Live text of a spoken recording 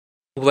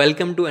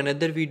Welcome to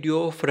another video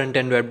of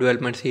front-end web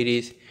development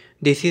series.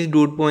 This is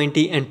Dude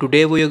Pointy and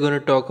today we are going to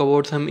talk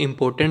about some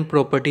important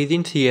properties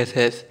in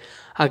CSS.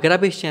 अगर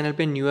आप इस channel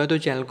पे new है तो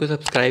channel को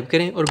subscribe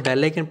करें और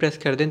bell icon press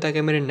कर दें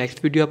ताकि मेरे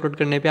नेक्स्ट वीडियो अपलोड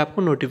करने पे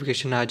आपको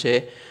नोटिफिकेशन आ जाए।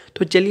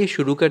 तो चलिए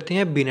शुरू करते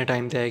हैं बिना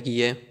टाइम ज़ाया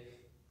किए।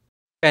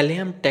 पहले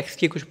हम टेक्स्ट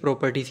की कुछ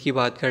प्रॉपर्टीज़ की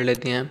बात कर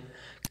लेते हैं।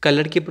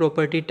 कलर की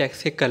प्रॉपर्टी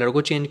टेक्स्ट के कलर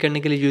को चेंज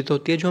करने के लिए यूज़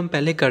होती है, जो हम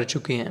पहले कर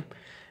चुके हैं।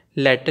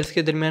 लेटर्स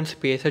के दरमियान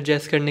स्पेस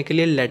एडजस्ट करने के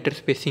लिए लेटर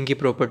स्पेसिंग की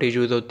प्रॉपर्टी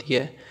यूज़ होती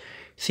है।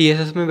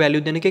 CSS में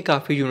वैल्यू देने के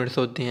काफ़ी यूनिट्स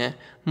होते हैं।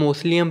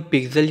 मोस्टली हम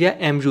पिक्सल या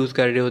एम यूज़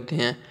कर रहे होते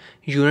हैं।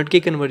 यूनिट के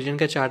कन्वर्जन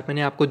का चार्ट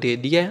मैंने आपको दे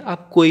दिया है,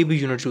 आप कोई भी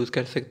यूनिट यूज़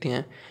कर सकते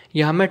हैं।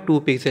 यहाँ मैं 2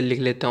 पिक्सल लिख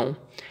लेता हूँ।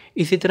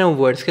 इसी तरह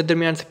वर्ड्स के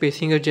दरमियान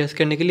स्पेसिंग एडजस्ट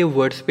करने के लिए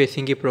वर्ड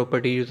स्पेसिंग की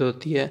प्रॉपर्टी यूज़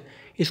होती है।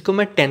 इसको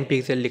मैं 10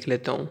 पिक्सल लिख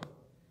लेता हूँ।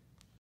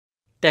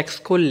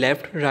 टेक्स्ट को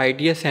लेफ़्ट,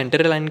 राइट या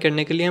सेंटर अलाइन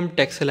करने के लिए हम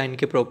टेक्स्ट अलाइन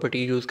की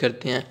प्रॉपर्टी यूज़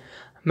करते हैं।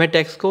 मैं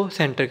टेक्स्ट को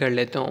सेंटर कर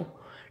लेता हूँ।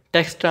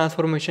 टेक्स्ट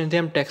ट्रांसफॉर्मेशन से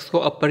हम टेक्स्ट को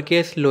अपर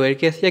केस, लोअर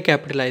केस या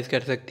कैपिटलाइज कर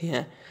सकते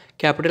हैं।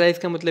 कैपिटलाइज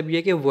का मतलब ये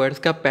है कि वर्ड्स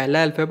का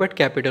पहला अल्फ़ाबेट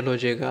कैपिटल हो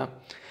जाएगा।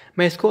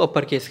 मैं इसको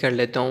अपर केस कर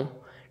लेता हूँ।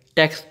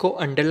 टेक्स्ट को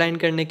अंडरलाइन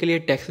करने के लिए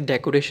टेक्स्ट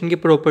डेकोरेशन की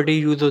प्रॉपर्टी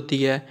यूज़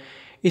होती है।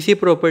 इसी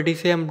प्रॉपर्टी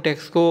से हम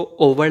टेक्स्ट को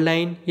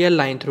ओवरलाइन या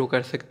लाइन थ्रू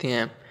कर सकते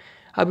हैं।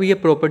 अब ये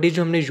प्रॉपर्टी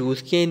जो हमने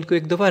यूज़ की है, इनको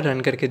एक दफ़ा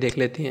रन करके देख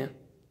लेते हैं।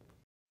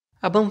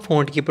 अब हम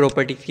फ़ॉन्ट की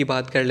प्रॉपर्टीज़ की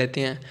बात कर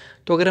लेते हैं।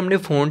 तो अगर हमने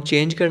फ़ॉन्ट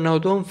चेंज करना हो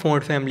तो हम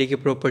फ़ॉन्ट फैमिली की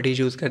प्रॉपर्टी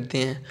यूज़ करते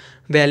हैं।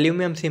 वैल्यू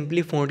में हम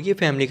सिंपली फ़ॉन्ट की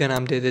फैमिली का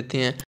नाम दे देते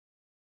हैं।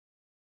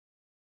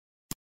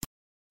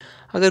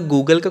 अगर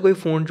गूगल का कोई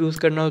फ़ॉन्ट यूज़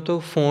करना हो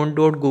तो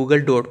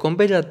font.google.com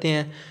पे जाते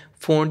हैं।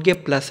 फ़ॉन्ट के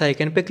प्लस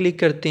आइकन पे क्लिक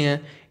करते हैं।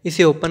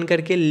 इसे ओपन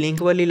करके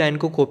लिंक वाली लाइन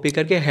को कॉपी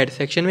करके हेड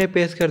सेक्शन में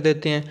पेस्ट कर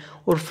देते हैं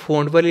और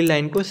फ़ॉन्ट वाली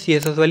लाइन को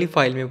CSS वाली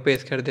फाइल में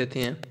पेस्ट कर देते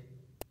हैं।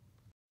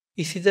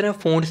 इसी तरह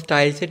फ़ॉन्ट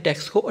स्टाइल से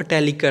टेक्स्ट को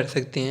इटैलिक कर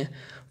सकते हैं।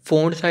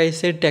 फ़ॉन्ट साइज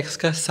से टेक्स्ट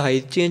का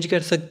साइज़ चेंज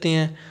कर सकते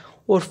हैं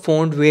और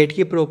फ़ॉन्ट वेट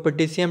की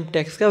प्रॉपर्टी से हम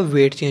टेक्स्ट का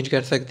वेट चेंज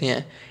कर सकते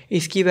हैं।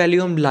 इसकी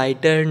वैल्यू हम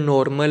लाइटर,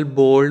 नॉर्मल,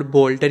 बोल्ड,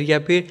 बोल्टर या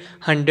फिर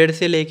 100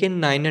 से लेके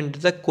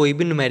 900 तक कोई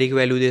भी न्यूमेरिक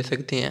वैल्यू दे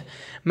सकते हैं।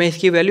 मैं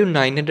इसकी वैल्यू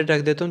 900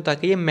 रख देता हूँ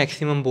ताकि ये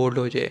मैक्सिमम बोल्ड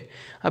हो जाए।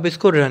 अब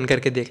इसको रन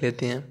करके देख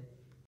लेते हैं।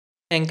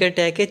 एंकर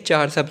टैग के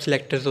 4 सब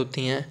सेलेक्टर्स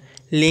होती हैं: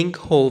 link,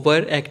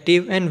 hover,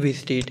 active and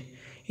visited.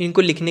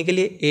 इनको लिखने के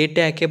लिए ए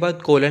टैग के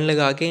बाद कोलन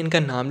लगा के इनका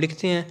नाम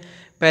लिखते हैं।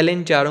 पहले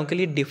इन चारों के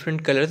लिए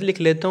डिफरेंट कलर्स लिख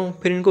लेता हूँ,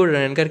 फिर इनको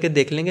रन करके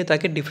देख लेंगे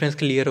ताकि डिफरेंस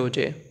क्लियर हो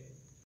जाए।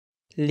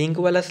 लिंक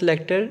वाला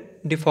सिलेक्टर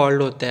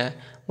डिफ़ॉल्ट होता है,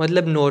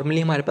 मतलब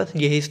नॉर्मली हमारे पास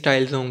यही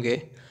स्टाइल्स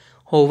होंगे।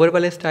 होवर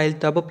वाले स्टाइल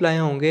तब अप्लाई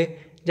होंगे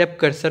जब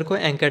कर्सर को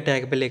एंकर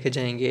टैग पे लेके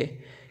जाएंगे।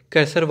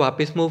 कर्सर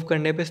वापस मूव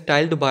करने पे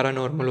स्टाइल दोबारा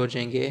नॉर्मल हो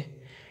जाएंगे।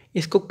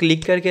 इसको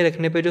क्लिक करके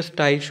रखने पे जो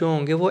स्टाइल शो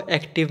होंगे वो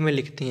एक्टिव में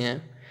लिखती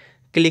हैं।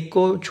 क्लिक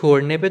को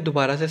छोड़ने पे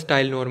दोबारा से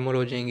स्टाइल नॉर्मल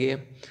हो जाएंगे।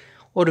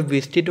 और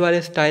विजिटेड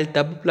वाले स्टाइल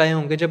तब अप्लाई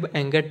होंगे जब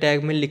एंकर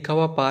टैग में लिखा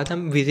हुआ पाथ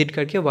हम विजिट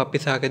करके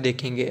वापस आकर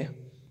देखेंगे।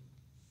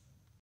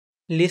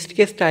 लिस्ट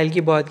के स्टाइल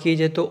की बात की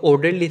जाए तो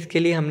ऑर्डर लिस्ट के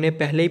लिए हमने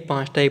पहले ही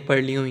 5 टाइप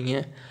पढ़ ली हुई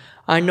हैं।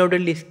 अनऑर्डर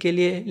लिस्ट के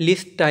लिए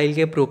लिस्ट स्टाइल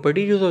के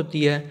प्रॉपर्टी यूज़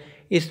होती है।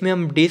 इसमें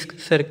हम डिस्क,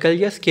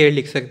 सर्कल या स्क्वायर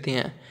लिख सकते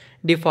हैं।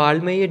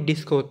 डिफ़ॉल्ट में ये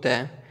डिस्क होता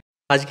है।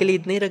 आज के लिए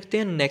इतना ही रखते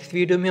हैं। नेक्स्ट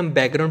वीडियो में हम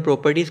बैकग्राउंड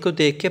प्रॉपर्टीज़ को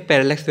देख के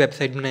पैरालेक्स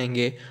वेबसाइट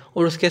बनाएंगे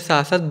और उसके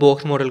साथ साथ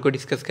बॉक्स मॉडल को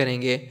डिस्कस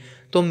करेंगे।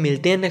 तो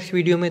मिलते हैं नेक्स्ट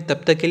वीडियो में,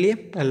 तब तक के लिए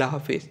अल्लाह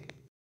हाफिज़।